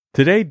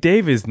Today,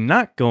 Dave is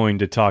not going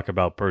to talk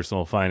about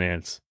personal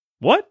finance.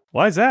 What?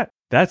 Why is that?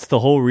 That's the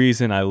whole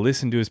reason I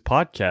listen to his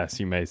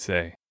podcast, you may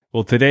say.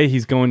 Well, today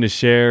he's going to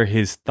share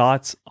his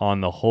thoughts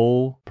on the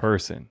whole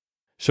person.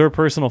 Sure,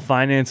 personal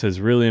finance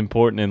is really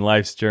important in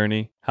life's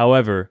journey.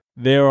 However,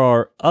 there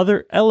are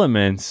other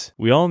elements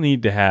we all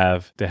need to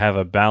have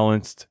a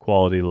balanced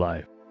quality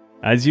life.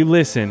 As you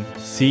listen,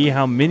 see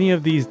how many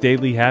of these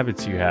daily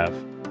habits you have.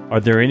 Are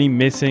there any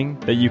missing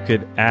that you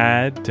could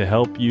add to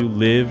help you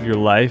live your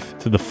life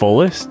to the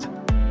fullest?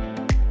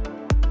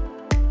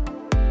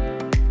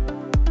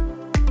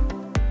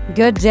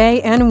 Good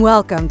day and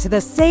welcome to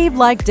the Save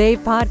Like Dave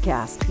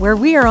podcast, where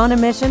we are on a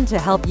mission to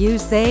help you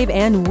save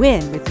and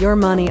win with your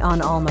money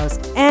on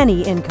almost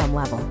any income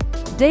level.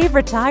 Dave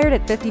retired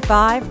at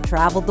 55,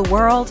 traveled the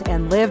world,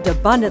 and lived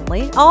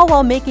abundantly, all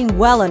while making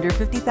well under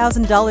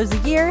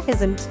 $50,000 a year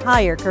his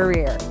entire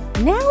career.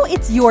 Now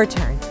it's your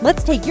turn.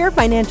 Let's take your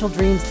financial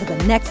dreams to the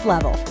next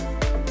level.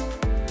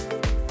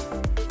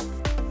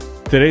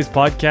 Today's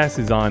podcast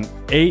is on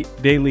 8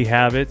 daily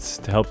habits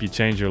to help you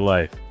change your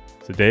life.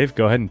 So Dave,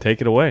 go ahead and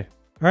take it away.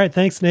 All right.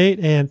 Thanks, Nate.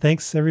 And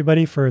thanks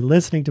everybody for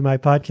listening to my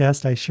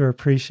podcast. I sure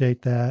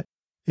appreciate that.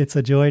 It's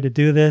a joy to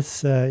do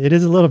this. It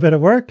is a little bit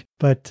of work,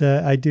 but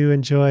I do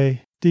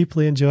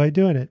deeply enjoy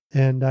doing it.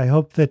 And I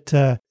hope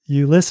that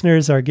you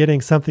listeners are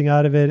getting something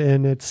out of it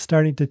and it's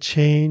starting to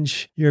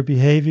change your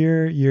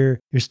behavior. You're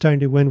starting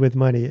to win with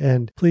money.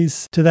 And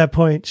please, to that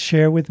point,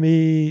 share with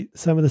me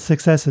some of the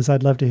successes.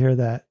 I'd love to hear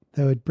that.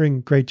 That would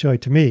bring great joy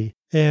to me.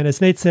 And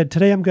as Nate said,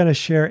 today I'm going to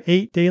share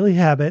 8 daily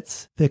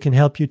habits that can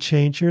help you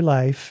change your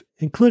life,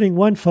 including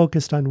one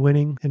focused on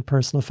winning in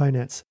personal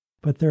finance.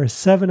 But there are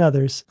 7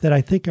 others that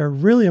I think are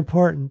really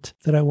important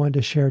that I wanted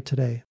to share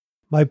today.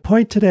 My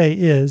point today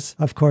is,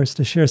 of course,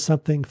 to share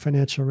something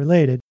financial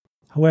related.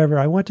 However,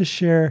 I want to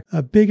share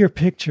a bigger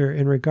picture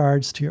in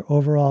regards to your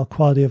overall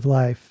quality of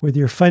life, with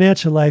your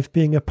financial life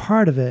being a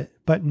part of it,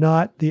 but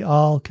not the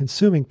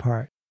all-consuming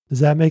part.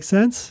 Does that make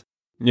sense?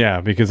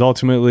 Yeah, because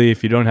ultimately,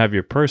 if you don't have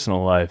your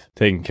personal life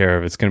taken care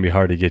of, it's going to be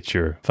hard to get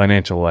your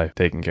financial life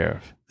taken care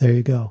of. There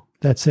you go.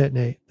 That's it,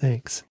 Nate.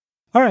 Thanks.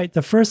 All right,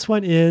 the first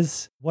one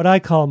is what I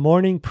call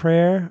morning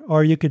prayer,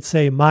 or you could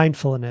say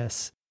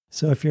mindfulness.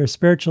 So if you're a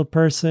spiritual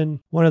person,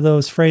 one of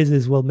those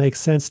phrases will make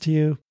sense to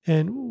you.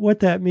 And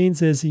what that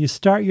means is you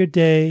start your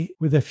day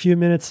with a few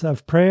minutes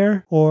of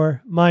prayer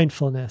or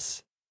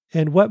mindfulness.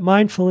 And what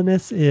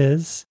mindfulness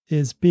is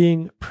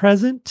being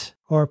present,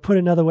 or put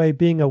another way,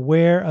 being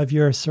aware of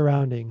your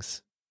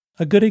surroundings.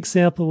 A good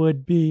example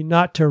would be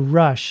not to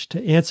rush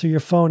to answer your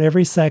phone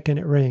every second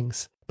it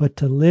rings, but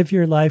to live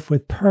your life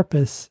with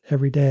purpose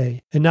every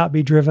day and not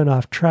be driven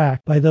off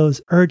track by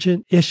those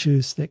urgent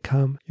issues that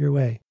come your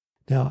way.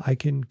 Now, I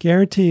can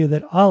guarantee you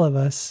that all of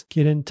us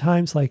get in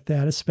times like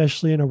that,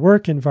 especially in a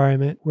work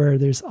environment where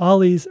there's all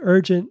these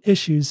urgent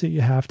issues that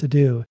you have to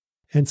do.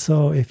 And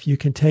so if you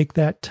can take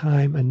that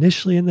time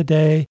initially in the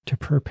day to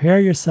prepare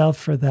yourself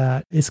for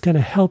that, it's going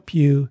to help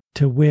you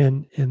to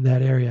win in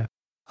that area.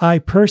 I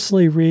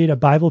personally read a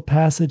Bible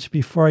passage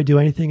before I do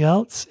anything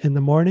else in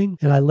the morning,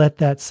 and I let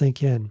that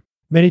sink in.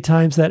 Many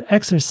times that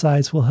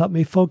exercise will help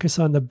me focus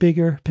on the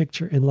bigger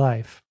picture in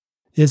life.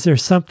 Is there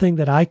something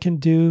that I can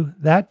do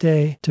that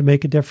day to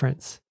make a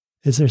difference?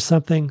 Is there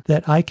something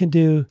that I can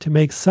do to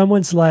make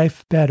someone's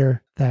life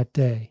better that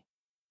day?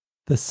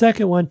 The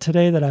second one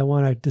today that I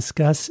want to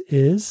discuss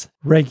is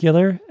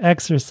regular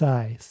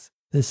exercise.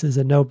 This is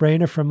a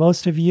no-brainer for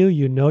most of you.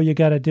 You know you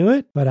got to do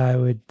it, but I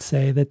would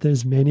say that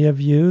there's many of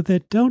you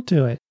that don't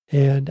do it.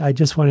 And I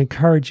just want to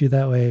encourage you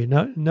that way.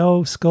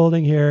 No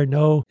scolding here,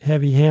 no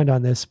heavy hand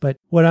on this. But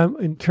what I'm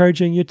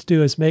encouraging you to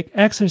do is make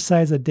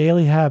exercise a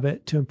daily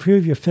habit to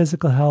improve your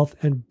physical health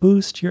and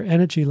boost your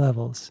energy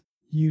levels.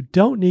 You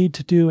don't need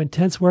to do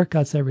intense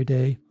workouts every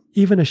day.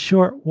 Even a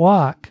short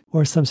walk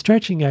or some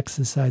stretching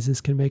exercises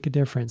can make a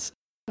difference.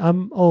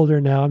 I'm older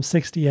now. I'm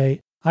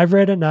 68. I've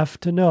read enough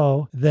to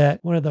know that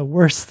one of the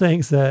worst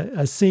things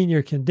a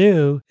senior can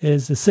do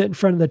is to sit in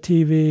front of the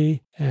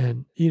TV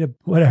and eat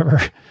whatever,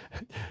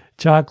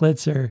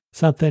 chocolates or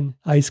something,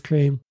 ice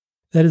cream.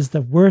 That is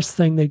the worst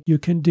thing that you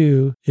can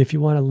do if you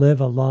want to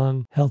live a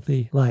long,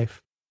 healthy life.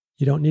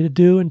 You don't need to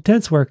do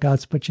intense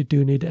workouts, but you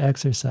do need to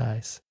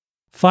exercise.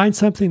 Find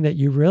something that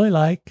you really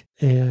like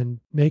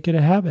and make it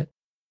a habit.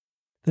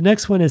 The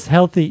next one is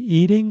healthy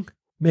eating.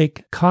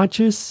 Make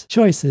conscious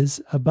choices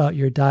about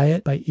your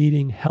diet by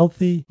eating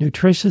healthy,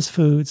 nutritious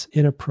foods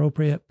in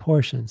appropriate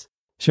portions.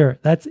 Sure,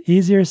 that's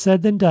easier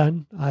said than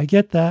done. I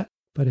get that.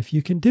 But if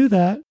you can do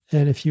that,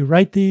 and if you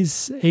write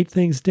these 8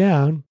 things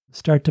down,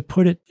 start to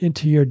put it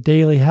into your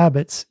daily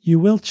habits, you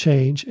will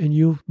change and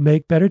you'll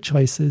make better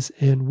choices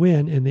and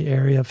win in the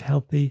area of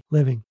healthy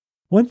living.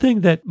 One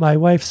thing that my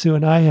wife Sue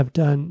and I have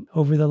done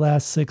over the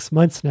last 6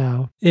 months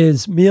now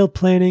is meal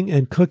planning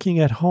and cooking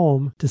at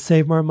home to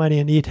save more money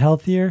and eat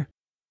healthier.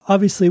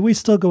 Obviously, we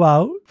still go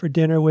out for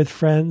dinner with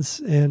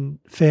friends and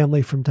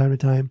family from time to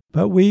time,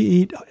 but we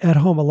eat at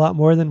home a lot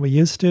more than we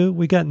used to.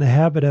 We got in the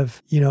habit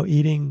of,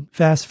 eating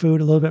fast food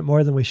a little bit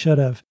more than we should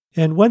have.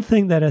 And one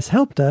thing that has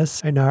helped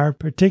us in our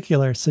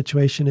particular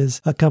situation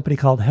is a company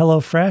called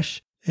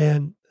HelloFresh.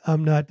 And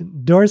I'm not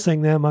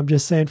endorsing them. I'm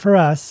just saying for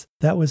us,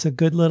 that was a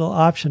good little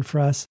option for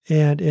us.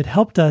 And it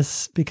helped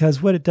us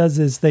because what it does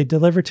is they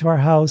deliver to our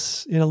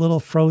house in a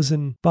little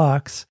frozen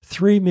box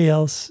 3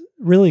 meals,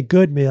 really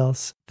good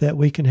meals that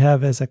we can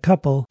have as a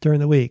couple during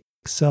the week.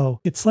 So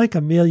it's like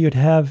a meal you'd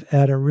have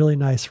at a really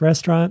nice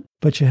restaurant,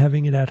 but you're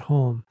having it at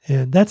home.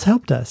 And that's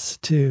helped us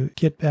to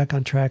get back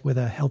on track with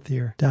a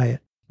healthier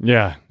diet.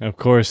 Yeah, of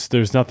course,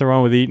 there's nothing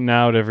wrong with eating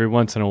out every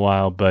once in a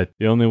while, but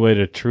the only way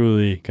to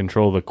truly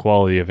control the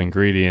quality of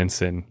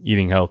ingredients and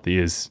eating healthy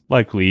is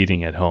likely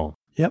eating at home.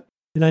 Yep.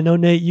 And I know,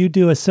 Nate, you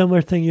do a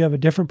similar thing. You have a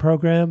different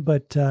program,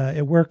 but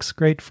it works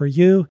great for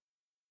you.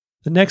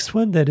 The next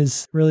one that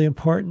is really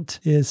important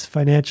is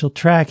financial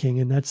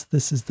tracking, and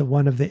this is the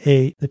one of the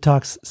 8 that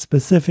talks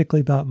specifically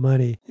about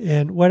money.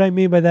 And what I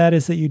mean by that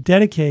is that you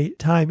dedicate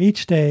time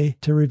each day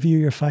to review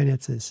your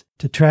finances,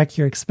 to track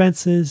your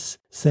expenses,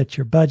 set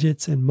your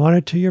budgets, and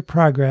monitor your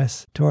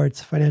progress towards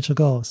financial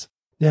goals.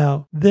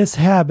 Now, this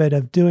habit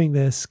of doing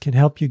this can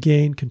help you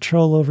gain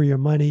control over your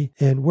money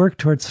and work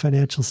towards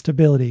financial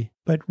stability.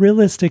 But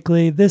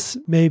realistically, this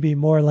may be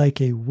more like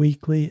a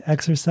weekly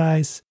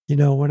exercise.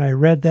 When I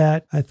read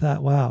that, I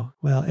thought, wow,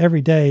 well,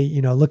 every day,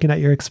 looking at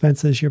your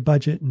expenses, your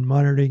budget, and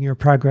monitoring your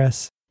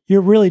progress, you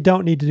really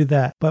don't need to do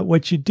that. But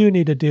what you do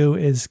need to do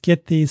is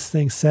get these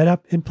things set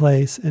up in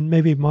place and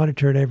maybe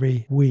monitor it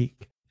every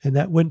week. And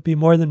that wouldn't be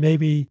more than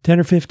maybe 10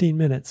 or 15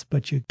 minutes,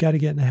 but you've got to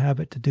get in the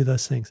habit to do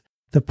those things.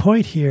 The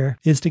point here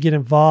is to get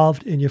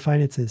involved in your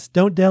finances.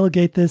 Don't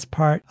delegate this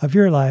part of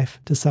your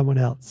life to someone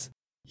else.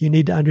 You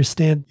need to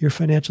understand your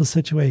financial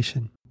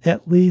situation,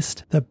 at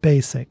least the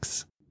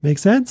basics. Make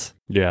sense?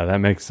 Yeah, that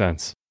makes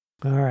sense.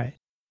 All right.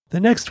 The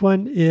next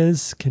one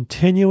is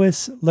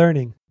continuous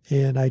learning.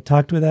 And I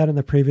talked with that in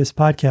the previous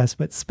podcast,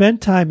 but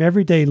spend time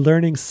every day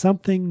learning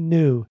something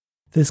new.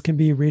 This can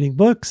be reading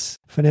books,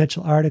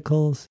 financial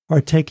articles,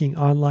 or taking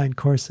online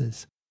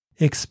courses.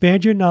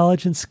 Expand your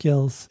knowledge and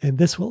skills, and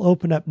this will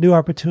open up new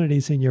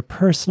opportunities in your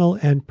personal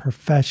and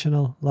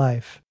professional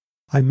life.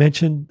 I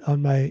mentioned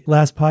on my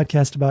last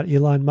podcast about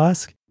Elon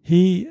Musk.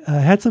 He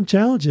had some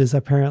challenges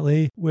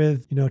apparently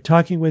with,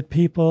 talking with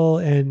people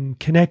and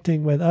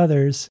connecting with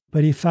others,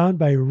 but he found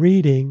by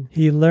reading,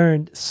 he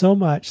learned so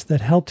much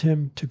that helped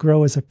him to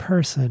grow as a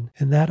person,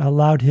 and that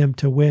allowed him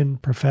to win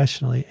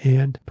professionally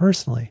and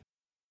personally.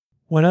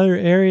 One other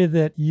area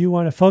that you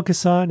want to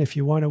focus on if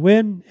you want to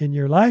win in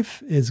your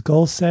life is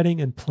goal setting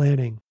and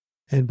planning.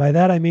 And by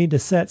that, I mean to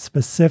set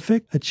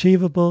specific,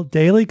 achievable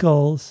daily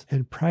goals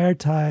and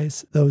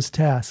prioritize those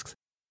tasks.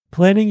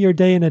 Planning your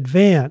day in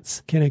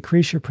advance can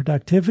increase your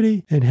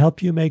productivity and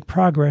help you make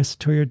progress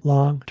to your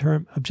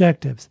long-term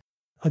objectives.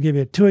 I'll give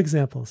you 2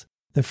 examples.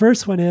 The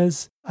first one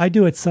is, I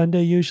do it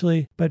Sunday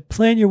usually, but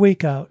plan your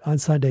week out on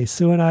Sunday.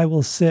 Sue and I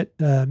will sit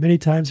many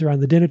times around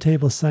the dinner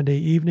table Sunday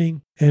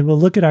evening, and we'll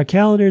look at our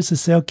calendars and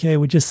say, okay,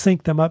 we just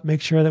sync them up,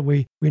 make sure that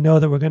we know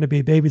that we're going to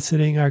be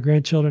babysitting our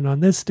grandchildren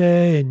on this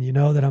day, and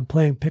that I'm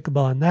playing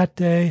pickleball on that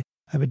day.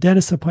 I have a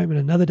dentist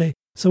appointment another day.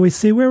 So we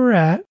see where we're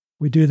at.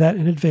 We do that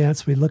in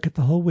advance. We look at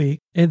the whole week.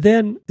 And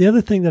then the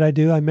other thing that I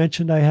do, I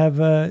mentioned I have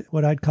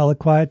what I'd call a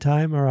quiet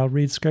time, or I'll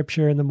read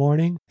scripture in the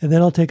morning. And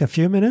then I'll take a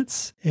few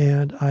minutes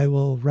and I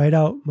will write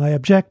out my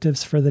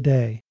objectives for the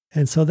day.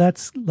 And so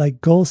that's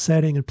like goal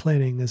setting and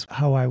planning is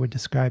how I would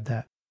describe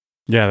that.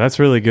 Yeah, that's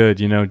really good.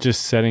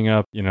 Just setting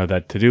up,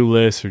 that to-do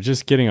list, or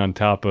just getting on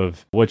top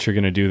of what you're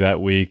going to do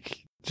that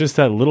week. Just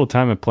that little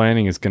time of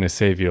planning is going to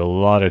save you a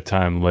lot of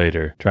time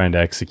later trying to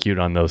execute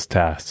on those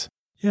tasks.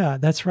 Yeah,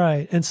 that's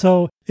right. And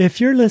so if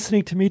you're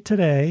listening to me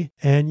today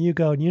and you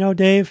go,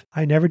 Dave,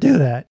 I never do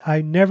that.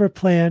 I never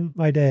plan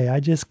my day. I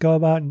just go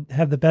about and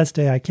have the best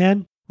day I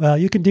can. Well,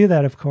 you can do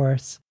that, of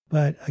course.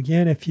 But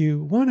again, if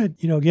you want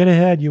to, get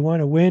ahead, you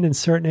want to win in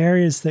certain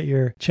areas that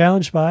you're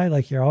challenged by,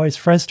 like you're always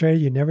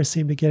frustrated, you never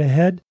seem to get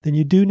ahead, then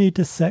you do need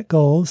to set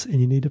goals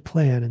and you need to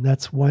plan. And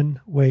that's one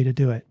way to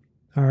do it.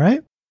 All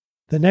right.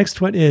 The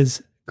next one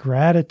is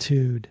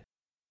gratitude.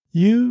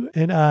 You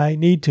and I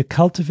need to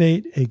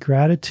cultivate a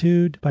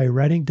gratitude by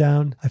writing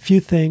down a few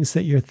things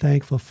that you're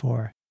thankful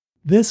for.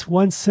 This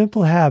one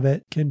simple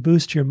habit can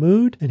boost your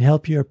mood and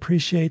help you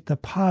appreciate the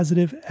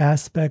positive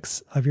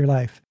aspects of your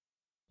life.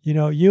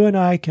 You and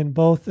I can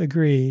both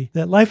agree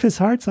that life is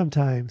hard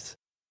sometimes.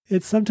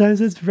 Sometimes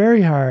it's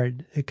very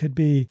hard. It could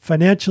be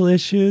financial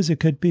issues.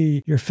 It could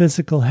be your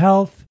physical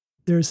health.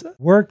 There's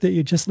work that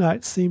you just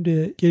not seem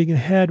to getting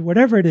ahead.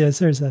 Whatever it is,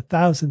 there's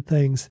 1,000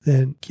 things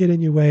that get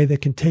in your way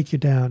that can take you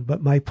down.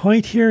 But my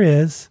point here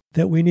is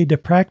that we need to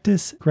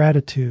practice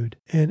gratitude.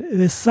 And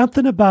there's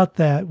something about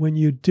that when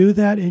you do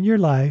that in your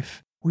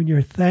life, when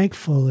you're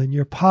thankful and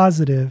you're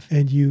positive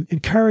and you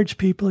encourage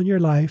people in your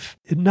life,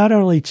 it not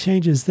only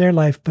changes their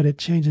life, but it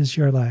changes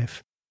your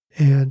life.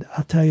 And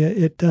I'll tell you,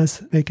 it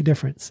does make a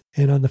difference.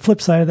 And on the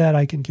flip side of that,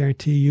 I can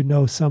guarantee you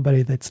know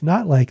somebody that's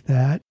not like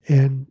that.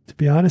 And to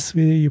be honest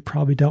with you, you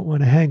probably don't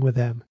want to hang with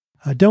them.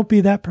 Don't be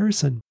that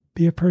person.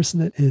 Be a person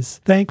that is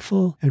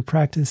thankful and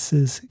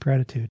practices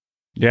gratitude.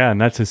 Yeah,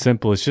 and that's as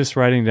simple as just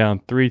writing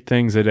down 3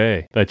 things a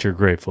day that you're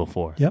grateful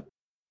for. Yep.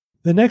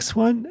 The next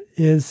one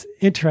is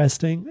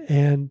interesting,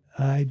 and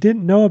I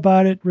didn't know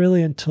about it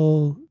really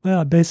until,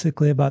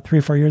 basically about 3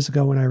 or 4 years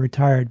ago when I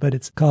retired, but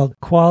it's called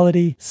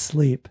quality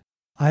sleep.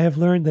 I have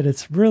learned that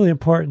it's really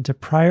important to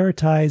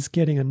prioritize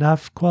getting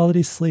enough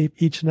quality sleep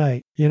each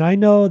night. And I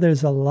know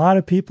there's a lot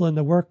of people in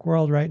the work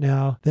world right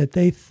now that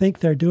they think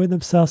they're doing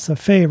themselves a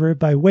favor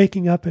by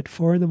waking up at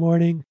 4 in the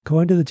morning,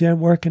 going to the gym,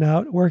 working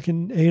out,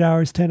 working 8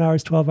 hours, 10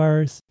 hours, 12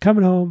 hours,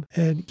 coming home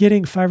and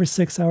getting 5 or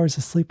 6 hours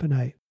of sleep a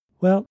night.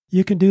 Well,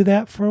 you can do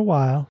that for a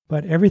while,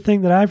 but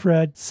everything that I've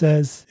read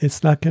says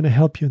it's not going to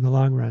help you in the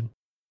long run.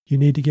 You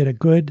need to get a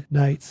good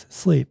night's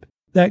sleep.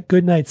 That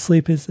good night's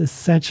sleep is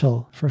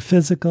essential for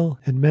physical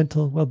and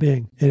mental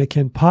well-being, and it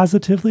can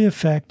positively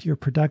affect your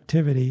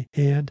productivity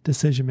and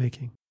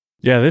decision-making.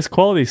 Yeah, this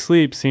quality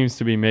sleep seems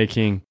to be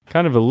making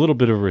kind of a little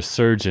bit of a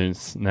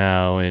resurgence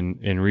now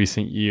in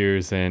recent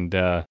years. And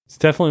it's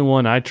definitely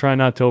one I try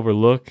not to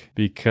overlook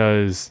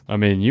because,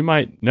 you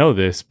might know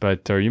this,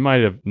 or you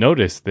might have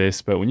noticed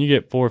this, but when you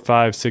get 4,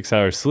 5, 6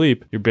 hours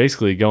sleep, you're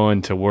basically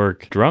going to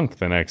work drunk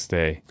the next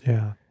day.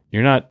 Yeah.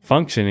 You're not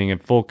functioning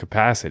at full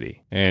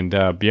capacity. And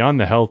beyond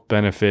the health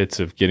benefits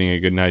of getting a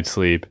good night's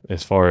sleep,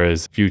 as far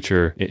as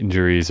future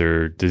injuries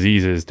or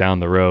diseases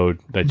down the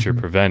road that you're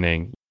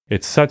preventing,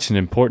 it's such an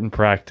important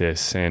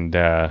practice. And,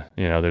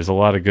 there's a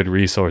lot of good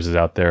resources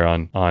out there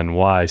on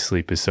why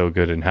sleep is so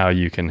good and how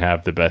you can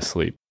have the best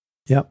sleep.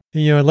 Yep.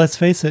 Let's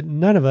face it,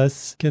 none of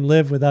us can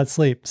live without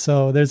sleep.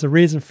 So there's a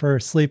reason for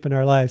sleep in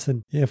our lives.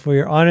 And if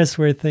we're honest,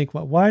 we think,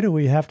 well, why do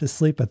we have to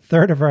sleep a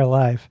third of our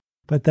life?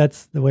 But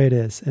that's the way it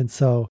is. And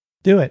so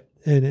do it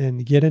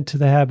and get into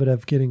the habit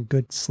of getting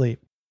good sleep.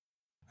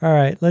 All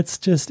right, let's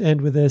just end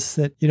with this,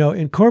 that,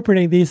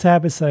 incorporating these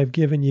habits that I've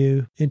given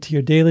you into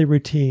your daily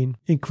routine,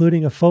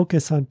 including a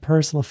focus on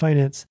personal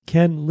finance,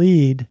 can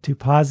lead to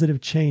positive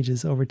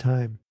changes over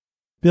time.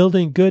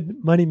 Building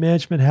good money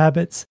management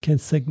habits can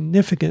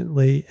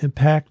significantly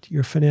impact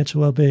your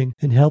financial well-being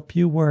and help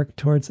you work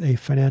towards a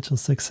financial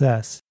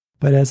success.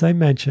 But as I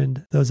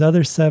mentioned, those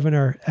other 7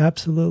 are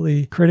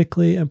absolutely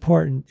critically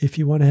important if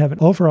you want to have an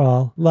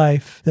overall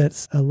life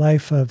that's a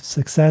life of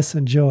success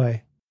and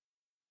joy.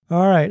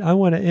 All right, I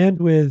want to end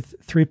with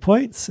 3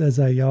 points, as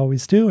I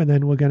always do, and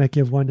then we're going to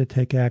give one to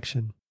take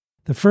action.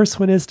 The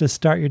first one is to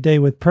start your day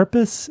with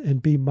purpose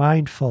and be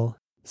mindful.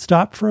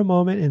 Stop for a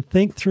moment and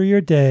think through your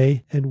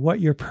day and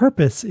what your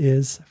purpose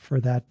is for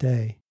that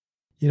day.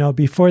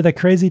 Before the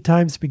crazy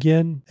times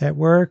begin at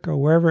work or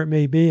wherever it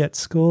may be at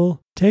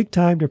school, take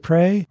time to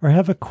pray or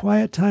have a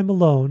quiet time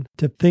alone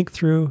to think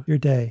through your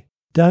day.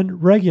 Done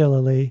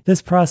regularly,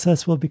 this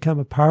process will become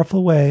a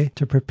powerful way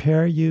to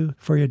prepare you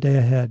for your day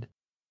ahead.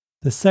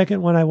 The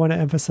second one I want to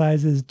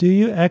emphasize is, do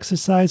you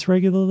exercise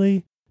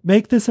regularly?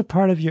 Make this a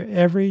part of your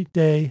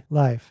everyday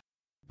life.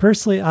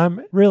 Personally,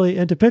 I'm really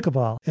into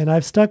pickleball, and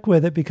I've stuck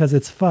with it because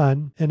it's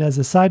fun, and as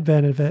a side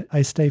benefit,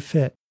 I stay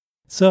fit.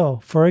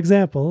 So, for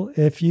example,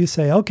 if you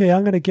say, okay,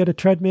 I'm going to get a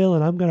treadmill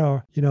and I'm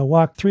going to,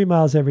 walk 3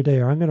 miles every day,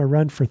 or I'm going to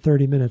run for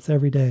 30 minutes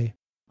every day.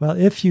 Well,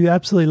 if you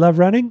absolutely love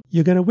running,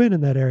 you're going to win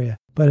in that area.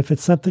 But if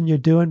it's something you're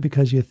doing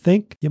because you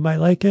think you might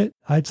like it,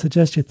 I'd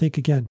suggest you think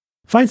again.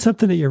 Find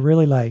something that you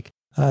really like.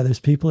 There's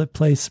people that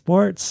play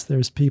sports.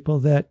 There's people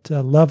that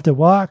love to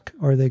walk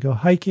or they go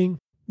hiking.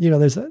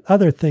 There's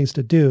other things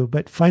to do,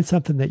 but find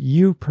something that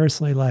you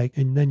personally like,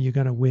 and then you're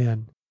going to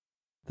win.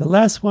 The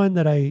last one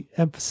that I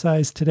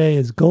emphasize today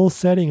is goal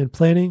setting and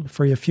planning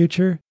for your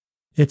future.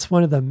 It's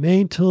one of the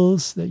main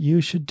tools that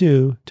you should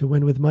do to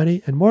win with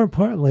money. And more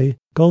importantly,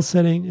 goal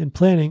setting and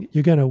planning,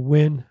 you're going to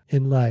win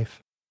in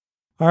life.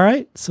 All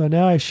right, so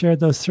now I've shared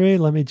those 3.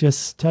 Let me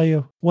just tell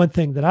you one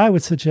thing that I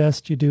would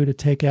suggest you do to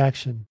take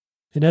action.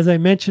 And as I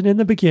mentioned in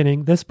the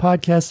beginning, this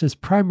podcast is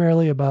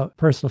primarily about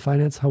personal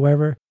finance.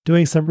 However,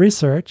 doing some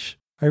research,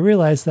 I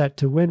realized that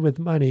to win with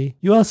money,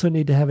 you also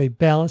need to have a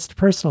balanced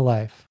personal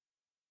life.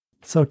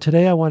 So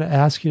today I want to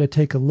ask you to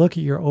take a look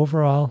at your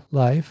overall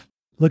life,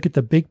 look at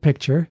the big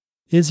picture.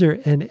 Is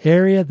there an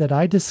area that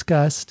I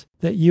discussed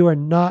that you are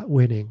not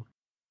winning?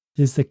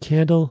 Is the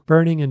candle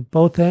burning in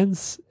both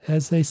ends,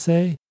 as they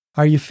say?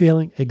 Are you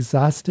feeling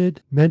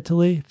exhausted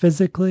mentally,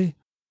 physically?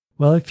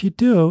 Well, if you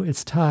do,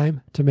 it's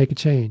time to make a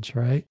change,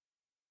 right?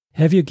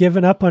 Have you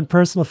given up on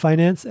personal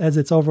finance as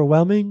it's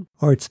overwhelming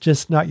or it's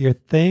just not your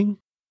thing?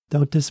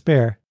 Don't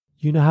despair.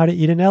 You know how to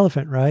eat an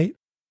elephant, right?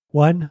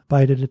 One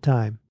bite at a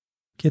time.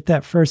 Get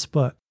that first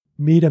book.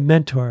 Meet a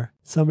mentor,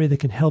 somebody that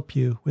can help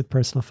you with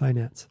personal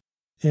finance.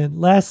 And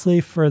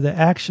lastly, for the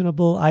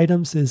actionable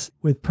items is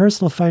with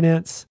personal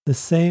finance, the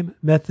same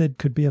method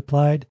could be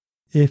applied.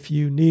 If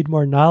you need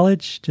more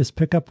knowledge, just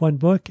pick up one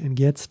book and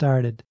get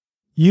started.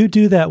 You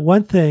do that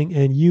one thing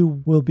and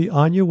you will be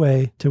on your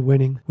way to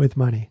winning with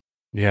money.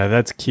 Yeah,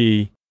 that's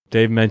key.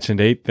 Dave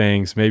mentioned 8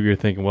 things. Maybe you're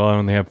thinking, well, I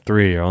only have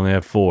 3 or I only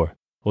have 4.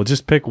 Well,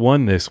 just pick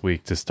one this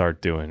week to start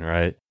doing,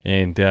 right?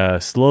 And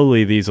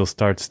slowly these will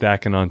start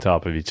stacking on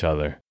top of each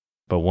other,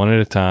 but one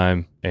at a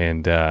time,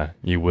 and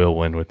you will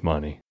win with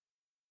money.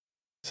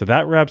 So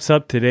that wraps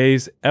up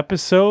today's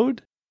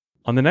episode.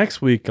 On the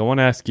next week, I want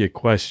to ask you a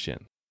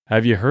question.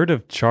 Have you heard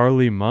of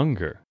Charlie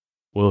Munger?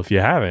 Well, if you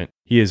haven't,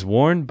 he is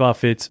Warren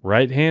Buffett's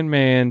right-hand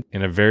man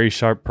and a very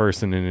sharp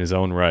person in his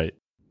own right.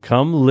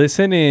 Come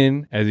listen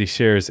in as he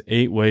shares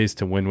 8 ways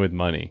to win with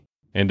money.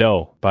 And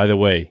oh, by the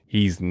way,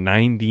 he's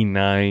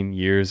 99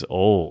 years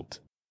old.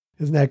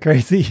 Isn't that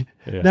crazy?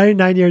 Yeah.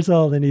 99 years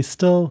old, and he's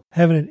still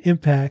having an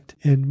impact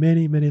in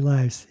many, many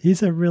lives.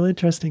 He's a real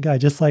interesting guy,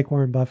 just like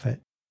Warren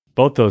Buffett.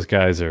 Both those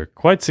guys are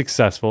quite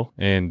successful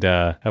and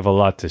have a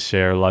lot to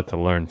share, a lot to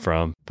learn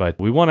from. But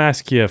we want to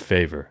ask you a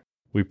favor.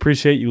 We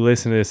appreciate you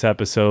listening to this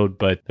episode,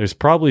 but there's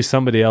probably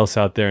somebody else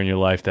out there in your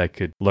life that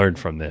could learn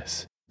from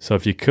this. So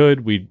if you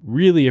could, we'd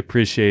really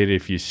appreciate it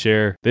if you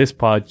share this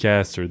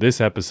podcast or this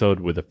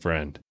episode with a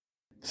friend.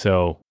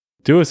 So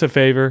do us a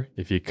favor,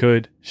 if you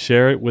could,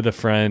 share it with a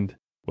friend,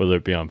 whether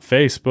it be on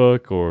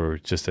Facebook or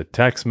just a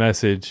text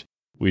message.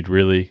 We'd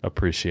really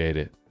appreciate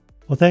it.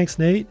 Well, thanks,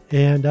 Nate.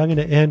 And I'm going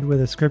to end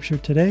with a scripture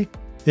today.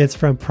 It's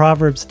from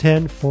Proverbs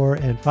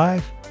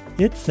 10:4-5.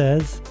 It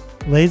says,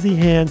 "Lazy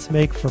hands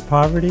make for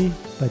poverty,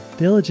 but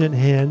diligent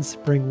hands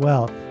bring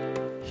wealth.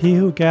 He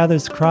who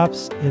gathers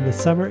crops in the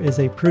summer is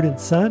a prudent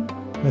son,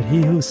 but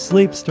he who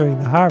sleeps during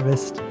the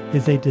harvest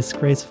is a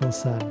disgraceful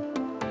son."